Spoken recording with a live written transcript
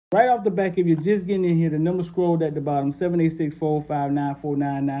Right off the back, if you're just getting in here, the number scrolled at the bottom,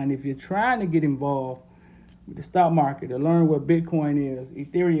 786-459-499. If you're trying to get involved with the stock market to learn what Bitcoin is,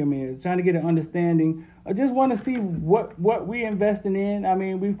 Ethereum is, trying to get an understanding, or just want to see what we're investing in, I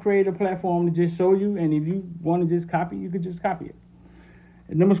mean, we've created a platform to just show you, and if you want to just copy, you could just copy it.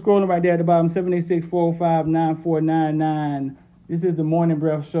 The number scrolling right there at the bottom, 786-405-9499. This is the Morning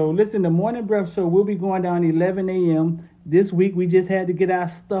Breath Show. Listen, the Morning Breath Show will be going down 11 a.m. This week. We just had to get our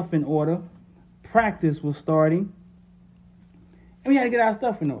stuff in order. Practice was starting. And we had to get our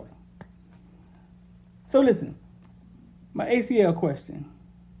stuff in order. So listen, my ACL question.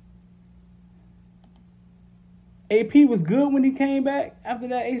 AP was good when he came back after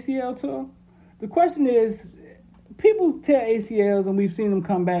that ACL tour. The question is, people tear ACLs and we've seen them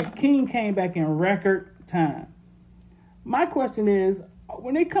come back. King came back in record time. My question is,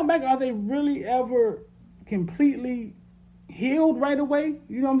 when they come back, are they really ever completely healed right away?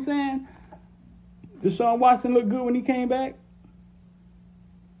 You know what I'm saying? Deshaun Watson looked good when he came back.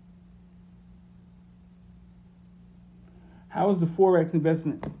 How is the Forex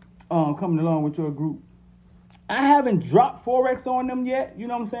investment coming along with your group? I haven't dropped Forex on them yet. You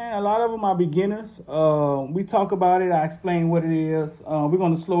know what I'm saying? A lot of them are beginners. We talk about it. I explain what it is. We're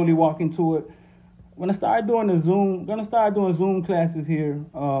going to slowly walk into it. When I start doing Zoom classes here.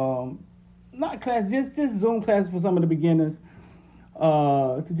 Not class, just Zoom classes for some of the beginners.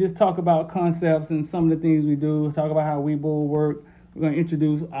 To just talk about concepts and some of the things we do. Talk about how Webull work. We're going to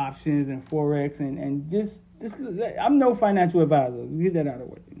introduce options and Forex and just I'm no financial advisor. Get that out of the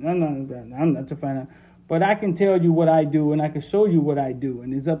way. I'm not a financial. But I can tell you what I do, and I can show you what I do,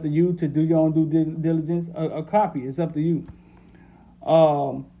 and it's up to you to do your own due diligence. A copy, it's up to you.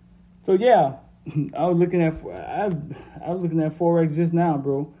 So yeah, I was looking at Forex just now,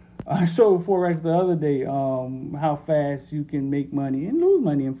 bro. I showed Forex the other day. How fast you can make money and lose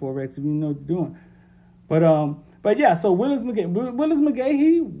money in Forex if you know what you're doing. But yeah. So Willis McGahee,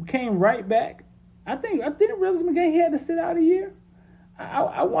 he came right back. I think Willis McGahee had to sit out a year.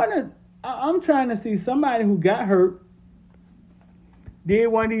 I'm trying to see somebody who got hurt, did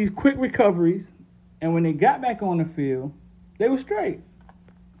one of these quick recoveries, and when they got back on the field, they were straight.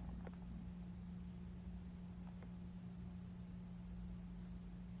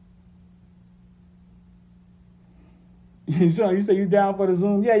 So you say you down for the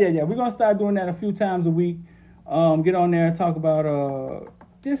Zoom? Yeah. We're going to start doing that a few times a week. Get on there and talk about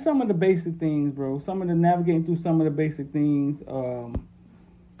just some of the basic things, bro. Navigating through some of the basic things.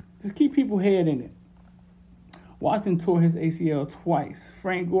 Just keep people head in it. Watson tore his ACL twice.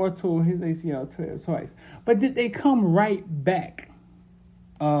 Frank Gore tore his ACL twice. But did they come right back?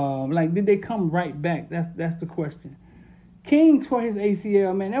 Did they come right back? That's the question. King tore his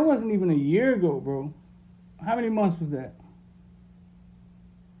ACL, man. That wasn't even a year ago, bro. How many months was that?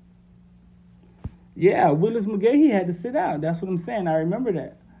 Yeah, Willis McGahee had to sit out. That's what I'm saying. I remember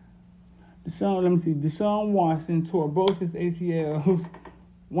that. Deshaun Watson tore both his ACLs.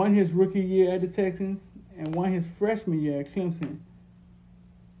 One his rookie year at the Texans and one his freshman year at Clemson.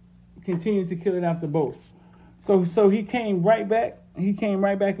 Continued to kill it after both. So he came right back. He came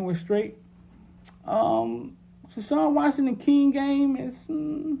right back and was straight. Deshaun Watson and King game is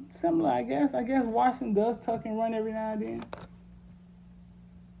similar, I guess. I guess Watson does tuck and run every now and then.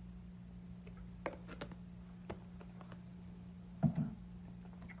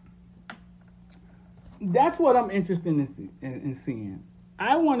 That's what I'm interested in seeing.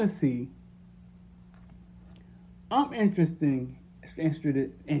 I want to see. I'm interested in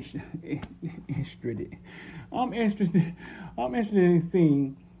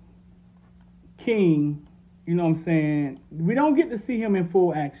seeing King. You know what I'm saying? We don't get to see him in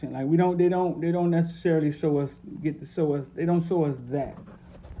full action. Like they don't necessarily they don't show us that.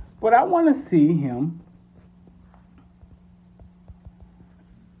 But I want to see him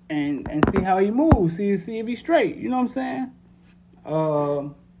and see how he moves. See if he's straight. You know what I'm saying?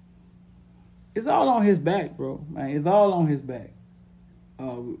 It's all on his back, bro. Man, it's all on his back.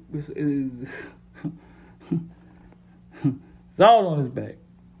 It's all on his back.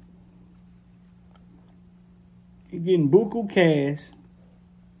 He's getting buku cash,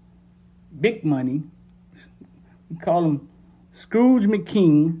 big money. We call him Scrooge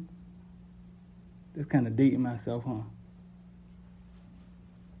McKing. That's kind of dating myself, huh?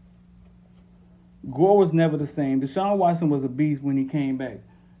 Gore was never the same. Deshaun Watson was a beast when he came back.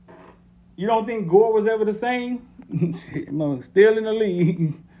 You don't think Gore was ever the same? No, still in the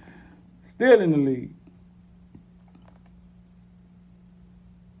league. Still in the league.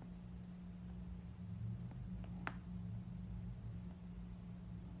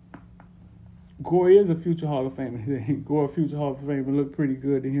 Gore is a future Hall of Famer. Gore, a future Hall of Famer, looked pretty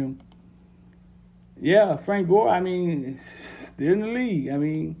good to him. Yeah, Frank Gore, I mean, still in the league. I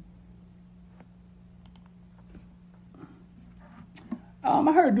mean,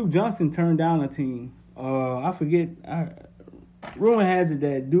 I heard Duke Johnson turned down a team. I forget. Rumor has it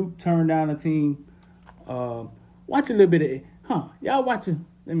that Duke turned down a team. Watch a little bit of it. Y'all watching?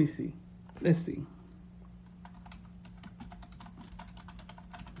 Let me see. Let's see.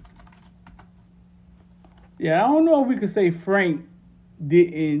 Yeah, I don't know if we could say Frank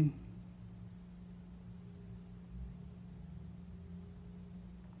didn't.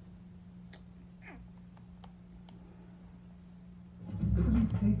 Look at these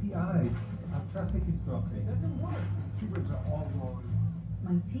KPIs. Our traffic is dropping. It doesn't work. Keywords are all wrong.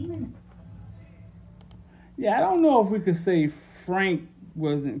 My team and Yeah, I don't know if we could say Frank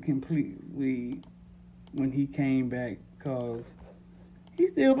wasn't completely when he came back because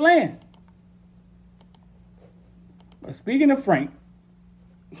he's still playing. But speaking of Frank,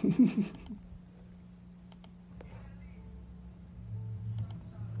 Miami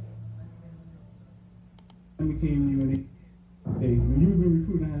came to you and when you were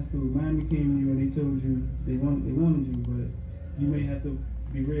recruiting in high school, Miami came to you and they told you they wanted you, but you may have to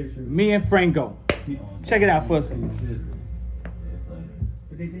be redshirt. Me and Franco. Check it out for us.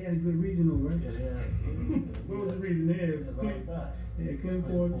 But they had a good reason though, right? Yeah, they had. What was the reason they had? Clint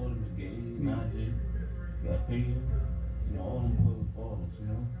Ford. Najee, got Payton, all them boys ballers,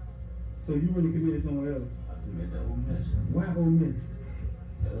 So you really committed somewhere else? I committed to Ole Miss. Why Ole Miss?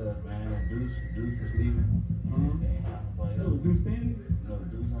 Man, Deuce was leaving. Deuce Stanley? No,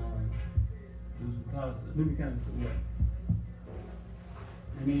 Deuce McCollum. Let me kind of what?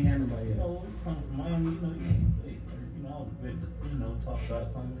 And he ain't had nobody else. You come from Miami, I was a bit, talk about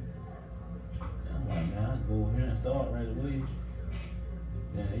coming. I'm like, man, I can go over here and start right away.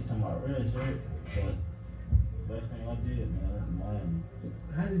 Then they talking about red shirt, but best thing I did, man, I went to Miami. So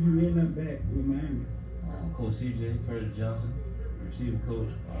how did you end up back with Miami? Coach CJ, Curtis Johnson, receiver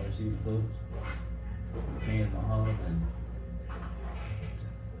coach, came to my house and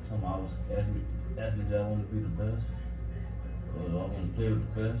told me I was asking me if I wanted to be the best, or I want to play with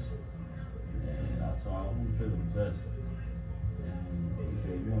the best. And I told him I want to play with the best. And he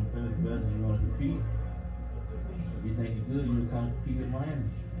said, if you want to play with the best and you want to compete, if you think you're good, you will come compete in Miami.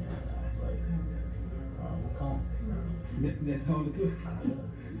 And I was like, all right, we'll come. That's all it took.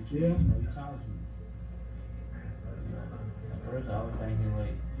 Yeah. He challenged me. At first I was thinking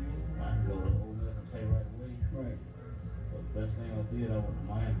like, I can go to Ole Miss and play right away. Right. But the best thing I did, I went to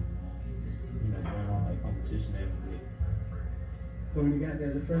Miami. Bring on like competition every day. So when you got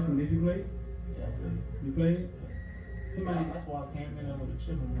there as a freshman, did you play? Yeah, I played. You played? Somebody. That's why I came in there with a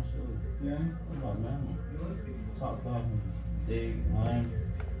chip on my shoulder. Yeah. I'm like, man, top dog from Dig, Miami.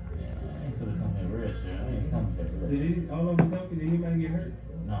 Yeah, I ain't gonna come here red shirt. I ain't coming here red shirt. All of them healthy? Did anybody get hurt?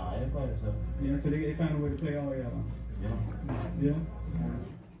 Nah, everybody's healthy. Yeah, so they found a way to play all y'all. Yeah. Yeah.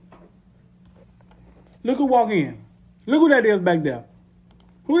 Look who walk in. Look who that is back there.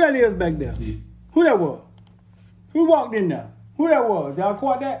 Who that is back there? See? Who that was? Who walked in there? Who that was? Y'all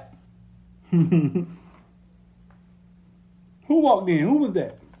caught that? Who walked in? Who was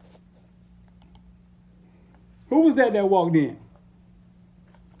that? Who was that walked in?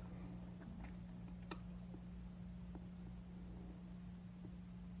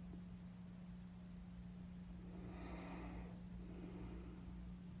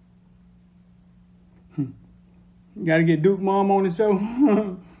 Gotta get Duke Mom on the show.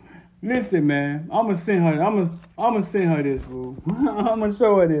 Listen, man, I'ma send her this, fool. I'ma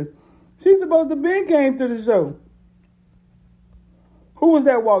show her this. She's supposed to be came to the show. Who was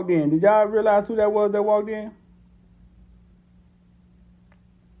that walked in? Did y'all realize who that was that walked in?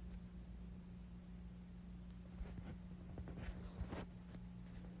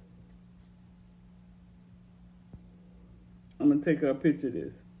 I'm gonna take a picture of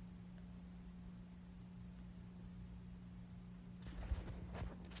this.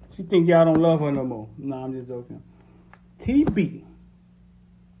 She think y'all don't love her no more. Nah, I'm just joking. TB.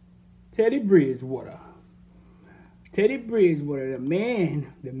 Teddy Bridgewater. Teddy Bridgewater, the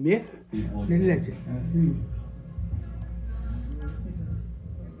man, the myth, the legend. I see.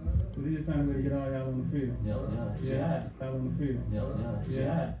 So they just found a way to get all y'all on the field. Yeah. Y'all on the field.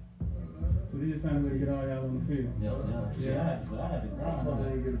 Yeah. So they just found a way to get all y'all on the field. Yeah. But I had to grind. That's why they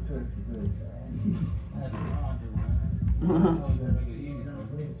didn't get a text today. I had to grind it, man.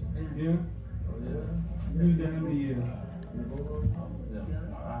 Yeah? You did that how many years?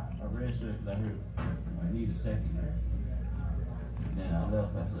 I read shit because I heard I need a second year. Then I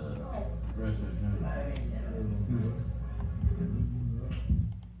left after redshirt junior.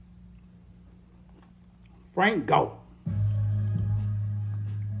 Frank, go.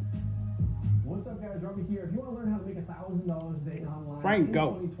 What's up, guys? Robbie here. If you want to learn how to make $1,000 a day online Frank, in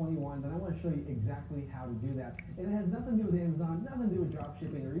go. 2021, then I want to show you exactly how to do that. And it has nothing to do with Amazon, nothing to do with drop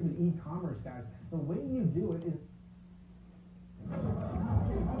shipping or even e-commerce, guys. The way you do it is...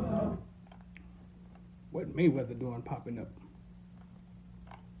 What Mayweather doing popping up?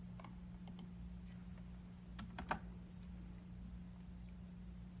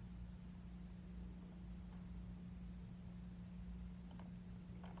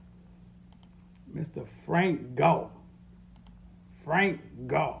 Mr. Frank, go. Frank,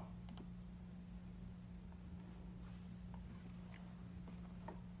 go.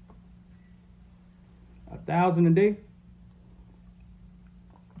 $1,000 a day?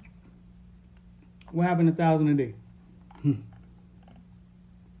 What happened $1,000 a day?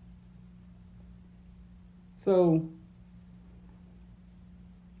 So,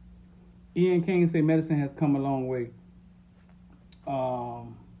 Ian Kane say medicine has come a long way.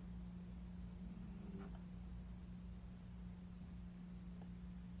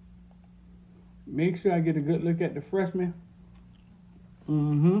 Make sure I get a good look at the freshman.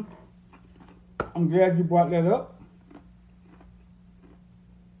 I'm glad you brought that up.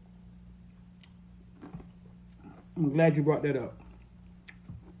 I'm glad you brought that up.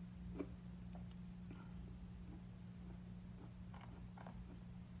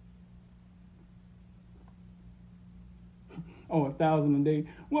 Oh, $1,000 a day.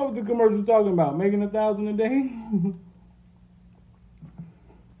 What was the commercial talking about? Making $1,000 a day?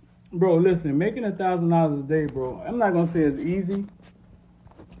 Bro, listen, making $1,000 a day, bro. I'm not gonna say it's easy.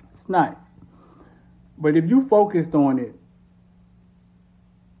 It's not. But if you focused on it,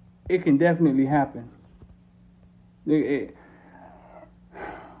 it can definitely happen. Man,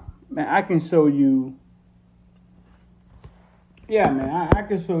 I can show you. Yeah, man, I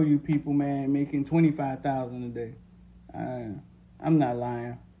can show you people, man, making $25,000 a day. I'm not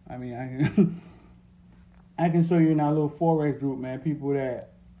lying. I mean, I can show you in our little Forex group, man, people that.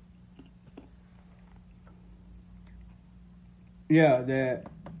 Yeah, that.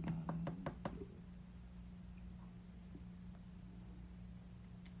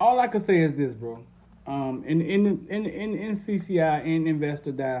 All I can say is this, bro. In CCI and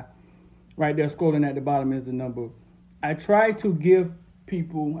Investor Die, right there, scrolling at the bottom is the number. I try to give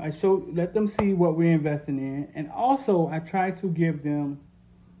people, let them see what we're investing in, and also I try to give them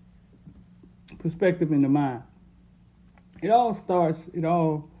perspective in the mind. It all starts in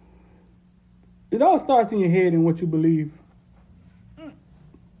your head and what you believe.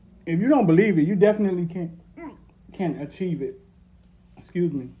 If you don't believe it, you definitely can't achieve it.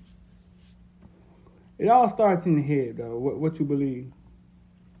 Excuse me. It all starts in the head, though, what you believe.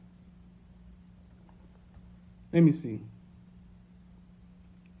 Let me see.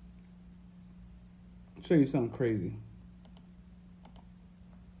 Show you something crazy.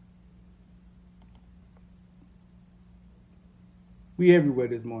 We everywhere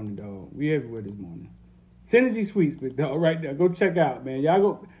this morning, dog. We everywhere this morning. Synergy Sweets, big dog, right there. Go check out, man. Y'all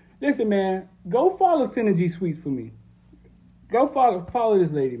go. Listen, man. Go follow Synergy Sweets for me. Go follow this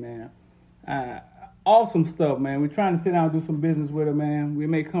lady, man. Awesome stuff, man. We're trying to sit down and do some business with her, man. We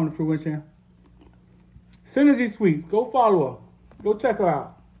may come to fruition. Synergy Sweets. Go follow her. Go check her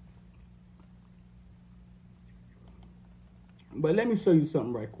out. But let me show you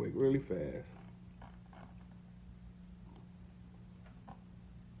something right quick, really fast.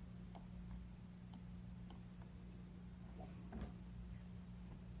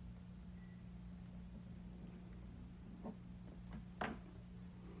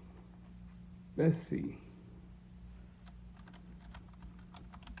 Let's see.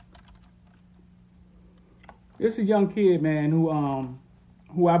 This is a young kid, man,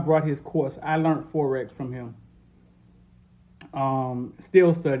 who I brought his course. I learned Forex from him.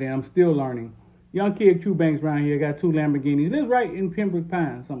 Still studying. I'm still learning. Young kid, 2 banks around here. Got 2 Lamborghinis. Lives right in Pembroke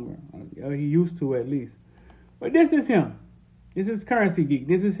Pines somewhere. He used to, at least. But this is him. This is Currency Geek.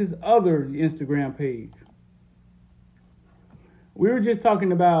 This is his other Instagram page. We were just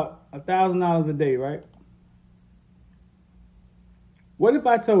talking about $1,000 a day, right? What if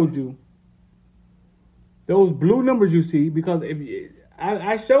I told you those blue numbers you see, because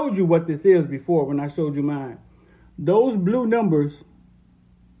I showed you what this is before when I showed you mine. Those blue numbers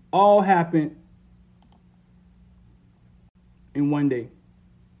all happen in one day.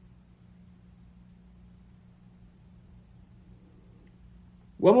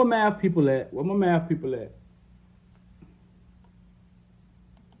 Where my math people at? Where my math people at?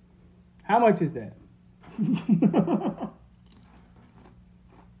 How much is that?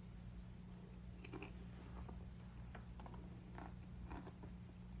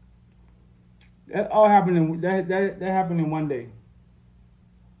 That all happened in that happened in one day.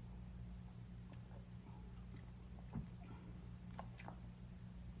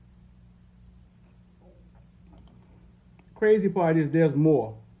 Crazy part is there's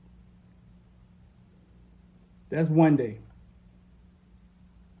more. That's one day.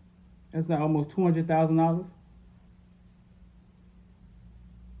 That's not almost $200,000.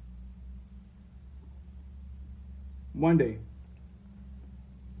 One day.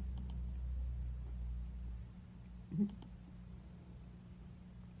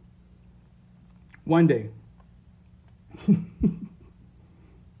 One day.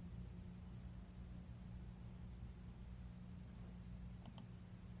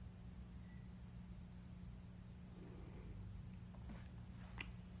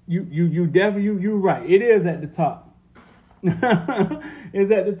 You definitely you right. It is at the top.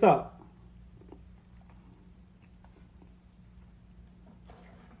 It's at the top.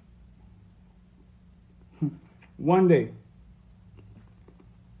 One day.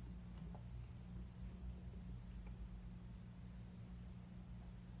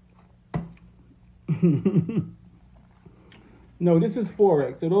 No, this is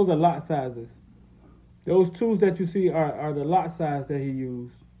Forex. So those are lot sizes. Those twos that you see are the lot size that he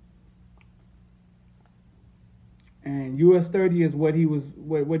used. And US 30 is what he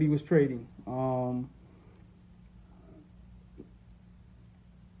was trading.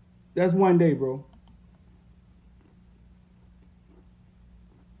 That's one day, bro.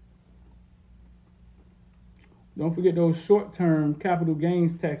 Don't forget those short-term capital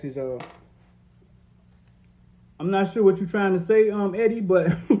gains taxes. I'm not sure what you're trying to say, Eddie,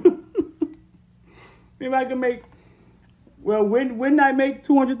 but if I can make, well, when I make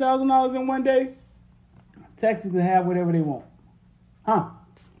 $200,000 in one day, Texas can have whatever they want. Huh?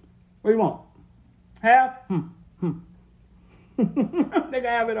 What do you want? Half? They can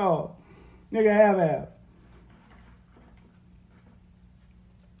have it all. They can have half.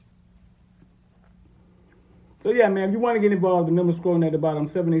 So yeah, man, if you want to get involved, the number scrolling at the bottom,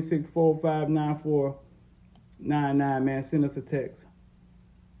 786-459-9499, man, send us a text.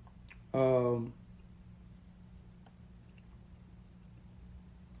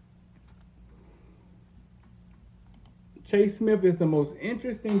 Chase Smith is the most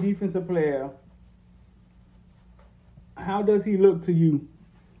interesting defensive player. How does he look to you?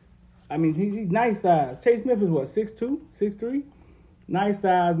 I mean, he's nice size. Chase Smith is what, 6'2", 6'3"? Nice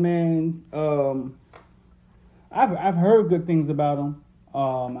size, man. I've heard good things about him.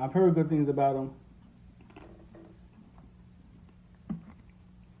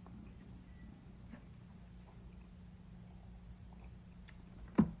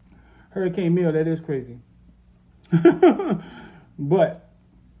 Hurricane Mill, that is crazy. But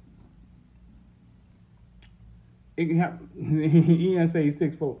it can happen. He didn't say he's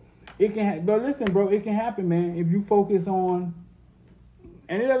 6'4". It can but listen, bro, it can happen, man, if you focus on,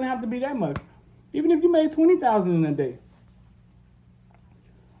 and it doesn't have to be that much. Even if you made 20,000 in a day.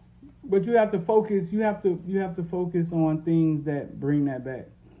 But you have to focus, you have to focus on things that bring that back.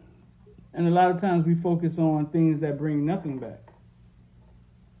 And a lot of times we focus on things that bring nothing back.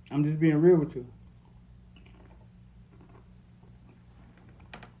 I'm just being real with you.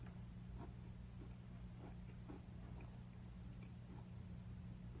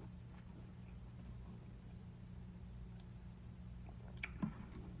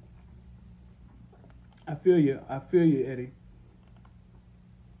 I feel you, Eddie.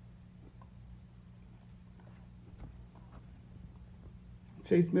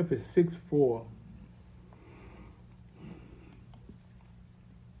 Chase Smith is 6'4".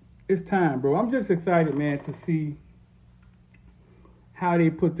 It's time, bro. I'm just excited, man, to see how they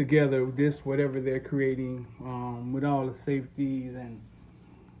put together this, whatever they're creating, with all the safeties, and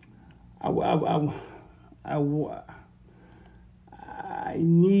I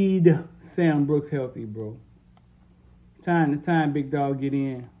need Sam Brooks healthy, bro. Time, big dog, get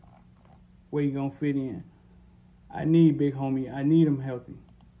in. Where you gonna fit in? I need big homie. I need him healthy.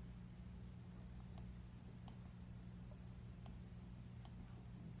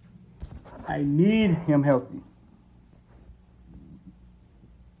 I need him healthy.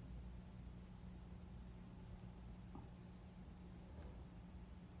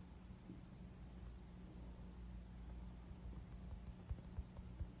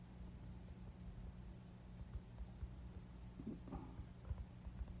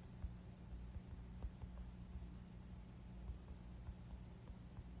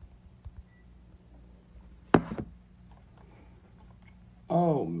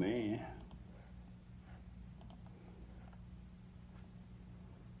 Oh, man.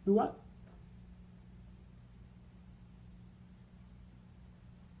 Do what?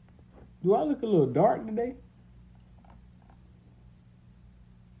 Do I look a little dark today?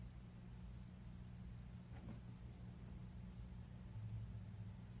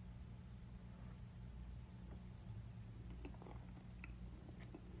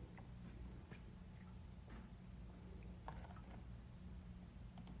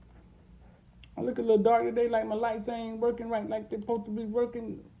 I look a little dark today, like my lights ain't working right, like they're supposed to be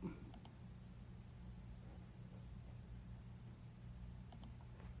working.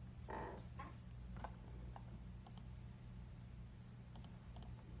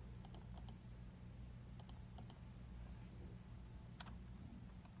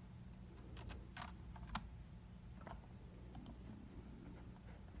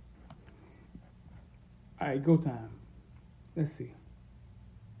 All right, go time. Let's see.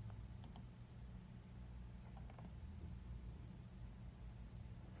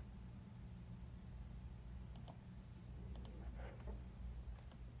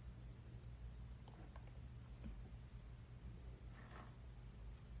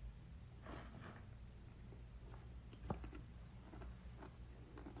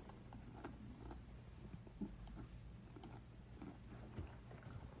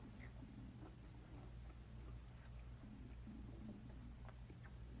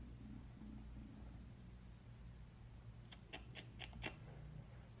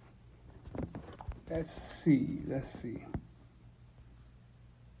 Let's see.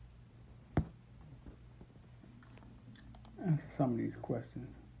 Answer some of these questions.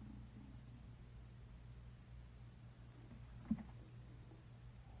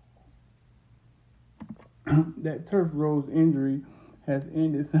 That turf rose injury has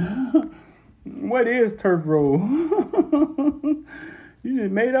ended. What is turf roll? You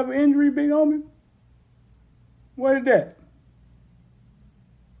just made up an injury, big homie? What is that?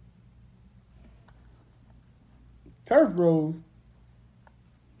 Turf rolls?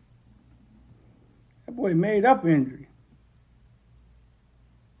 That boy made up injury.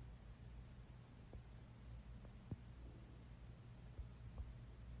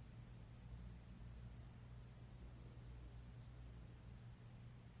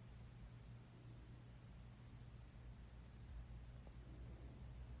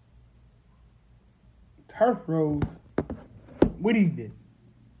 Turf rolls? What he did?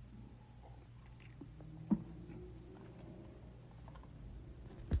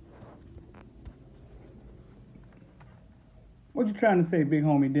 What you trying to say, big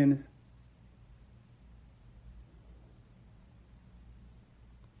homie Dennis?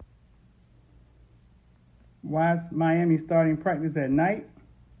 Why is Miami starting practice at night?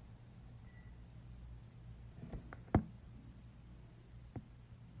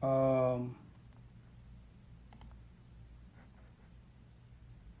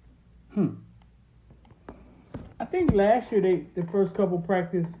 I think last year the first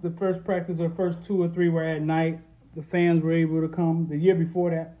practice or first 2 or 3 were at night. The fans were able to come. The year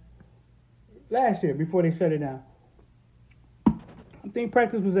before that, last year before they shut it down, I think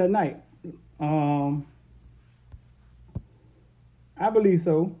practice was at night. I believe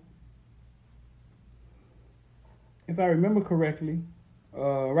so, if I remember correctly,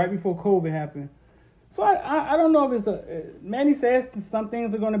 right before COVID happened. So I don't know if it's Manny says some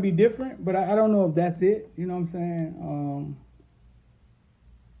things are going to be different, but I don't know if that's it. You know what I'm saying?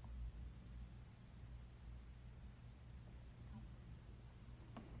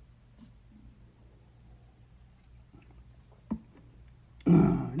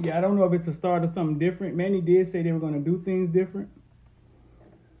 Yeah, I don't know if it's a start of something different. Manny did say they were going to do things different,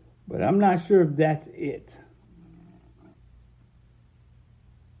 but I'm not sure if that's it.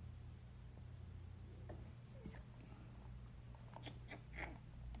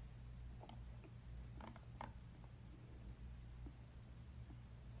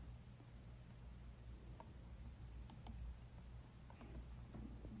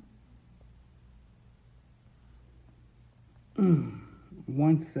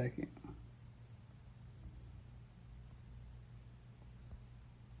 One second.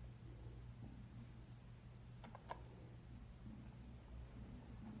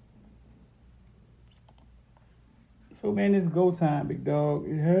 So man, it's go time, big dog.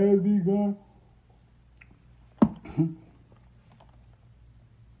 It has begun.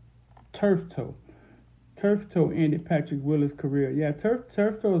 Turf toe. Turf toe ended Patrick Willis' career. Yeah,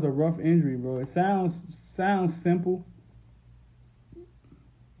 turf toe is a rough injury, bro. It sounds simple.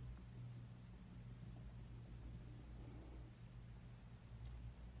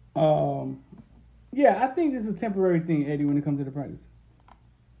 Yeah, I think this is a temporary thing, Eddie, when it comes to the practice.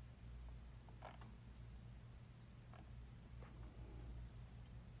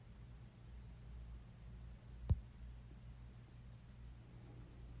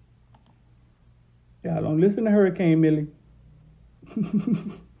 Y'all don't listen to Hurricane Millie.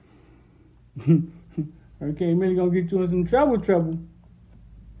 Hurricane Millie gonna get you in some trouble.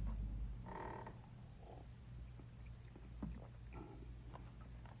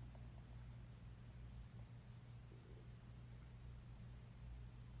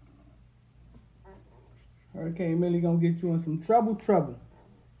 Hurricane Millie gonna get you in some trouble.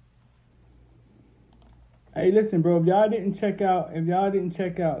 Hey, listen, bro. If y'all didn't check out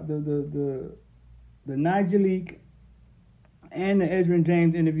the Nigel and the Edgerrin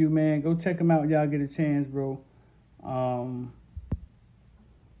James interview, man, go check them out when y'all get a chance, bro.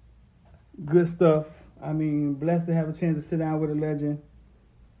 Good stuff. I mean, blessed to have a chance to sit down with a legend.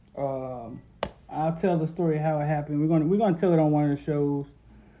 I'll tell the story how it happened. We're gonna tell it on one of the shows.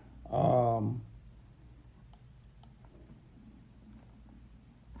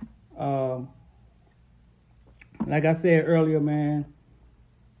 Like I said earlier, man,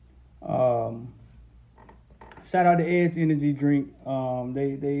 shout out to Edge Energy Drink.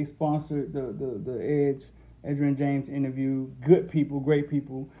 They sponsored the Edgerrin James interview. Good people, great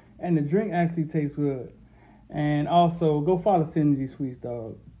people, and the drink actually tastes good. And also, go follow Synergy Sweets,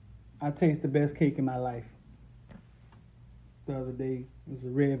 dog. I taste the best cake in my life. The other day, it was a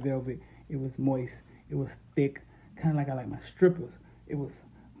red velvet. It was moist. It was thick, kind of like I like my strippers. It was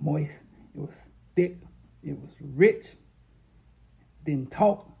moist. It was thick. It was rich. Didn't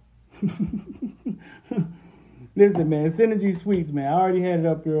talk. Listen, man, Synergy Sweets, man. I already had it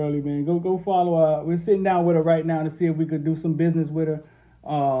up here early, man. Go follow her. We're sitting down with her right now to see if we could do some business with her.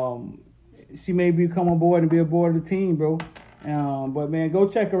 She may come on board and be a board of the team, bro. But man, go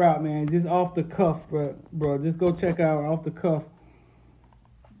check her out, man. Just off the cuff, bro. Just go check her out off the cuff.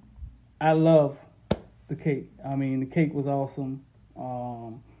 I love the cake. I mean, the cake was awesome.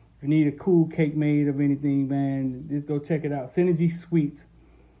 If you need a cool cake made of anything, man, just go check it out. Synergy Sweets.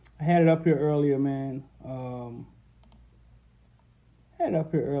 I had it up here earlier, man.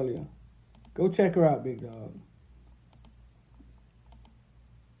 Go check her out, big dog.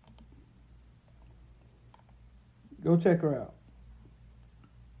 Go check her out.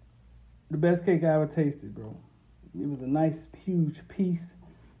 The best cake I ever tasted, bro. It was a nice, huge piece.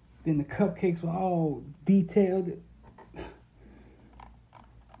 Then the cupcakes were all detailed.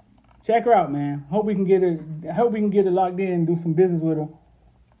 Check her out, man. Hope we can get her locked in and do some business with her.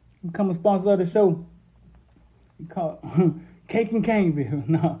 Become a sponsor of the show. We call it Cake and Caneville.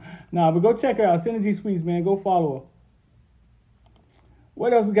 Nah, but go check her out. Synergy Sweets, man. Go follow her.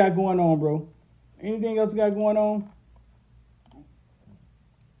 What else we got going on, bro? Anything else we got going on?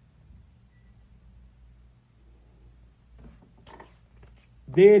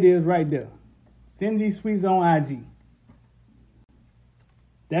 There it is right there. Synergy Sweets on IG.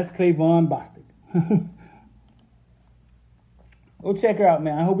 That's Clayvon Bostic. Go check her out,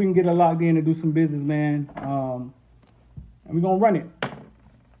 man. I hope we can get her locked in and do some business, man. And we're going to run it.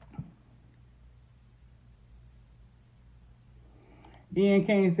 Ian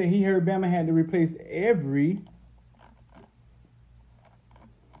Kane said he heard Bama had to replace every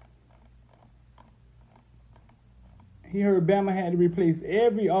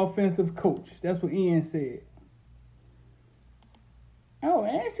offensive coach. That's what Ian said. Oh,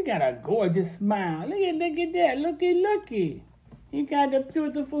 and she got a gorgeous smile. Look at that. Looky. He got a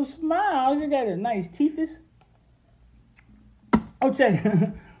beautiful smile. She got a nice teethus. Oh, check.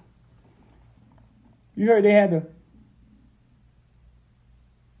 You heard they had to.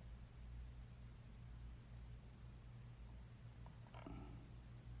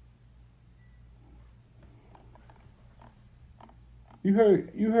 You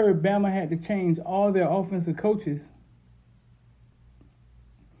heard Bama had to change all their offensive coaches.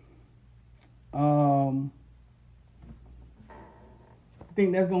 You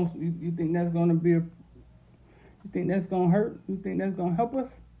think that's gonna hurt? You think that's gonna help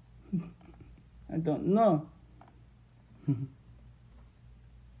us? I don't know.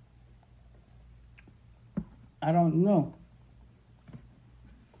 I don't know.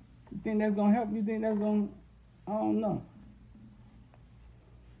 You think that's gonna help? You think that's gonna? I don't know.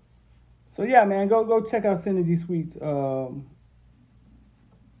 So yeah, man, go check out Synergy Sweets.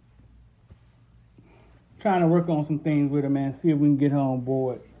 Trying to work on some things with her, man. See if we can get her on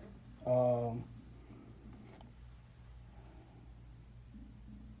board.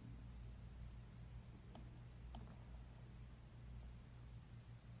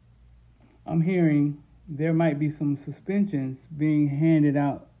 I'm hearing there might be some suspensions being handed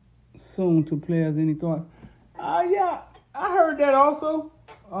out soon to players. Any thoughts? Yeah, I heard that also.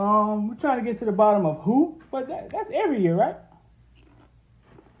 We're trying to get to the bottom of who, but that's every year, right?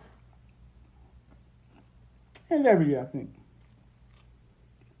 It's every year, I think.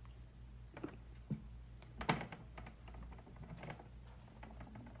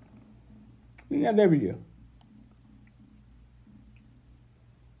 We have every year.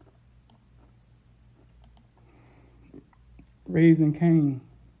 Raising Cane.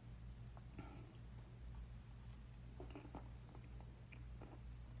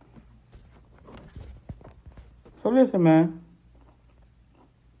 So listen, man.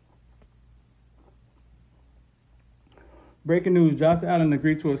 Breaking news: Josh Allen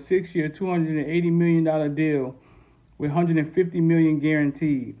agreed to a 6-year, $280 million deal with $150 million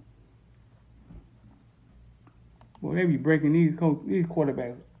guaranteed. Boy, they be breaking these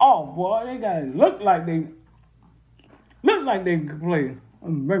quarterbacks off, boy. They gotta look like they can play.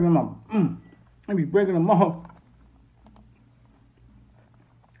 I'm breaking them off. They be breaking them off.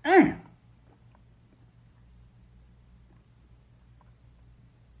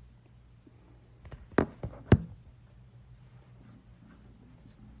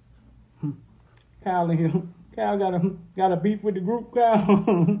 Kyle in here. Kyle got a beef with the group, Kyle.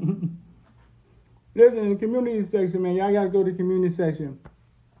 Listen, in the community section, man, y'all gotta go to the community section.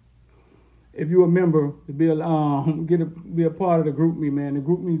 If you're a member, to be a part of the group me, man. The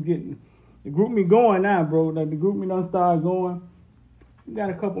group me going now, bro. Like the group me done started going. We got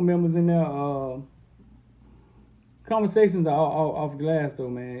a couple members in there. Conversations are off glass though,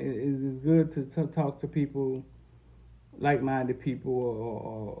 man. It's good to talk to people, like-minded people,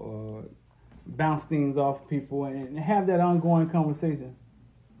 or bounce things off people and have that ongoing conversation.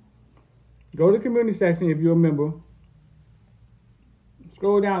 Go to the community section if you're a member.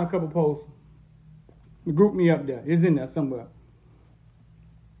 Scroll down a couple posts. Group me up there. It's in there somewhere.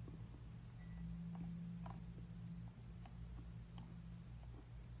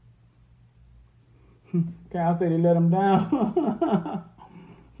 Kyle said they let him down.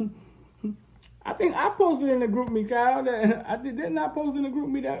 I think I posted in the group me, Kyle. Didn't I post in the group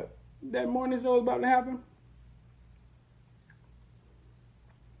me that morning show was about to happen?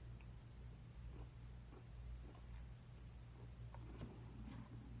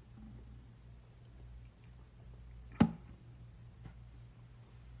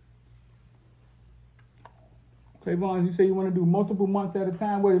 Trayvon, you say you want to do multiple months at a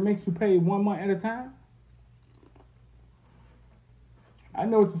time where it makes you pay 1 month at a time? I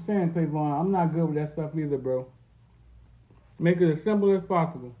know what you're saying, Trayvon. I'm not good with that stuff either, bro. Make it as simple as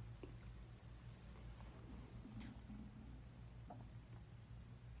possible.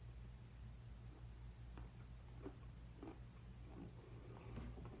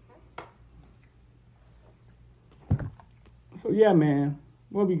 So yeah, man,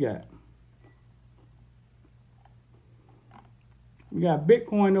 what we got? We got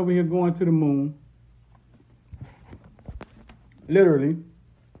Bitcoin over here going to the moon. Literally.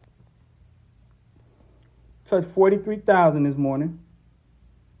 Touched 43,000 this morning.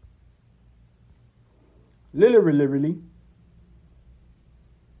 Literally.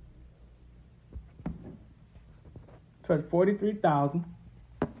 Touched 43,000.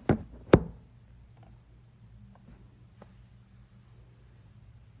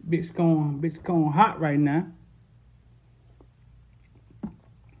 Bitcoin hot right now.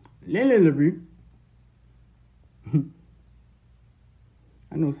 Literally.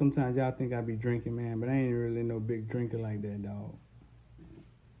 I know sometimes y'all think I be drinking, man, but I ain't really no big drinker like that, dog.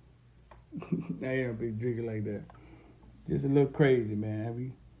 I ain't a big drinker like that. Just a little crazy, man. I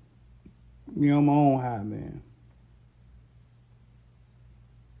be on my own high, man.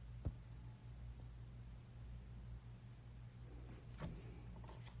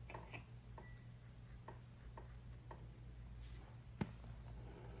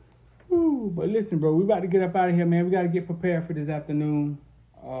 Ooh, but listen, bro, we about to get up out of here, man. We got to get prepared for this afternoon.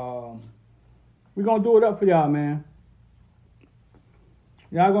 We're going to do it up for y'all, man.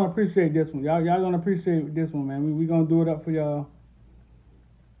 Y'all going to appreciate this one. Y'all going to appreciate this one, man. We going to do it up for y'all.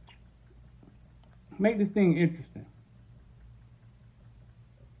 Make this thing interesting.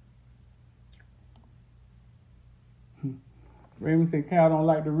 Raymond said Cal don't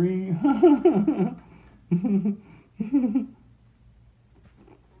like to read.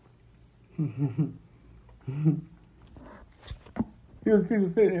 He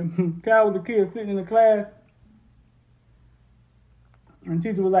was sitting. Cal was a kid sitting in the class, and the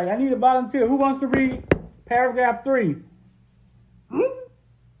teacher was like, "I need a volunteer. Who wants to read paragraph 3?"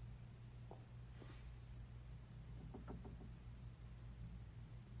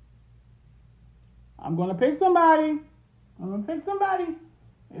 I'm gonna pick somebody.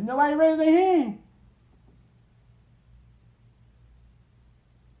 If nobody raised their hand.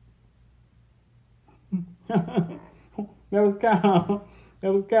 That was Kyle.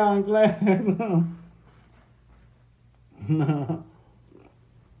 That was Kyle in class.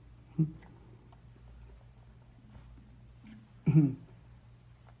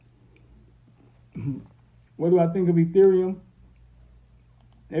 What do I think of Ethereum?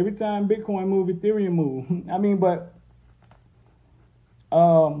 Every time Bitcoin move, Ethereum move. I mean, but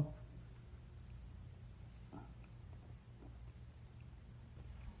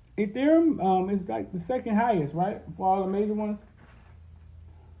Ethereum is like the second highest, right, for all the major ones.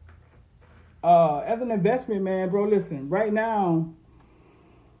 As an investment, man, bro, listen. Right now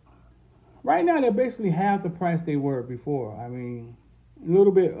they're basically half the price they were before. I mean, a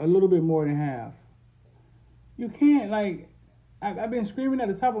little bit more than half. You can't, like, I've been screaming at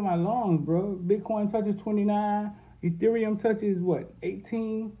the top of my lungs, bro. Bitcoin touches 29, Ethereum touches what,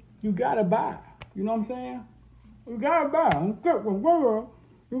 18. You gotta buy. You know what I'm saying? You gotta buy. You gotta buy.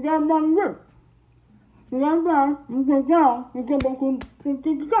 You gotta buy. You gotta buy.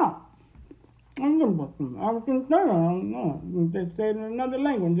 I can say it in another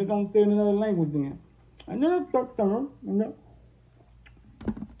language. You're gonna say it in another language then. Another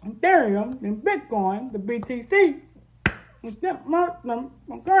Ethereum, then Bitcoin, the BTC.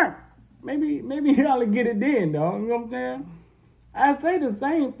 Okay. Maybe y'all get it then, dog. You know what I'm saying? I say the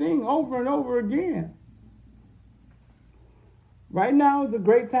same thing over and over again. Right now is a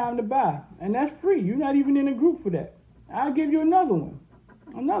great time to buy, and that's free. You're not even in a group for that. I'll give you another one,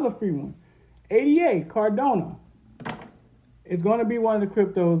 another free one. ADA, Cardano. It's going to be one of the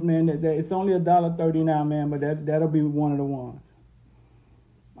cryptos, man. That it's only $1.39, man, but that'll be one of the ones.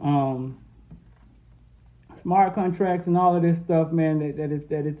 Smart contracts and all of this stuff, man,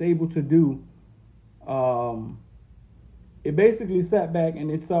 that it's able to do. It basically sat back and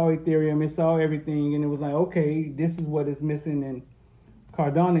it saw Ethereum, it saw everything, and it was like, okay, this is what is missing, and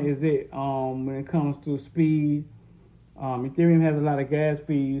Cardano is it. When it comes to speed, Ethereum has a lot of gas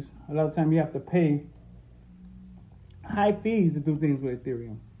fees. A lot of times you have to pay high fees to do things with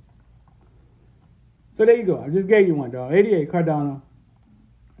Ethereum. So there you go. I just gave you one, dog. 88 Cardano.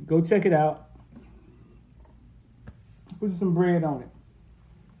 Go check it out. Put some bread on it.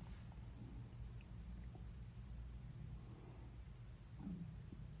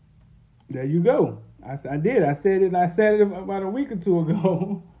 There you go. I did. I said it about a week or two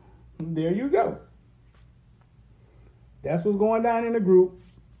ago. There you go. That's what's going down in the group.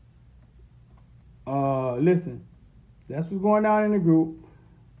 Listen, that's what's going down in the group.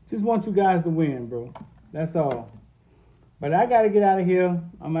 Just want you guys to win, bro. That's all. But I got to get out of here.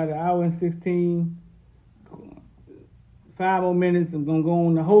 I'm at 1 hour and 16. 5 more minutes. I'm going to go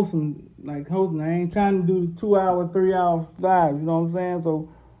on to hosting. I ain't trying to do the 2 hour, 3 hour live. You know what I'm saying? So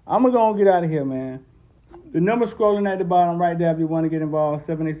I'm going to go and get out of here, man. The number scrolling at the bottom right there if you want to get involved.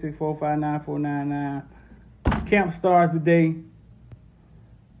 786-459-4499. Camp starts today.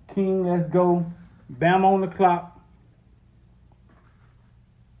 King, let's go. Bam on the clock.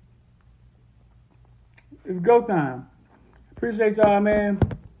 It's go time. Appreciate y'all, man.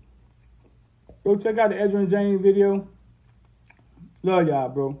 Go check out the Ezra and James video. Love y'all,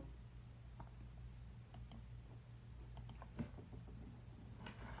 bro.